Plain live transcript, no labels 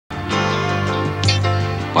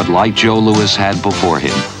But like Joe Louis had before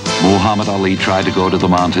him, Muhammad Ali tried to go to the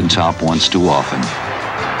mountaintop once too often.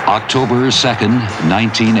 October 2nd,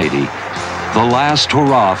 1980, the last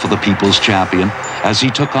hurrah for the people's champion as he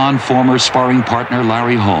took on former sparring partner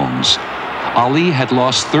Larry Holmes. Ali had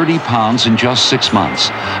lost 30 pounds in just 6 months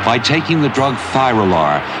by taking the drug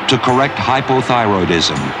Thyrolar to correct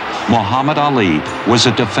hypothyroidism. Muhammad Ali was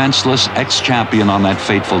a defenseless ex-champion on that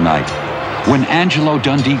fateful night. When Angelo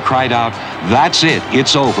Dundee cried out, "That's it,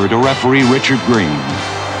 it's over," to referee Richard Green,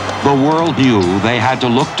 the world knew they had to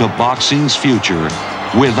look to boxing's future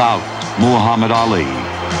without Muhammad Ali.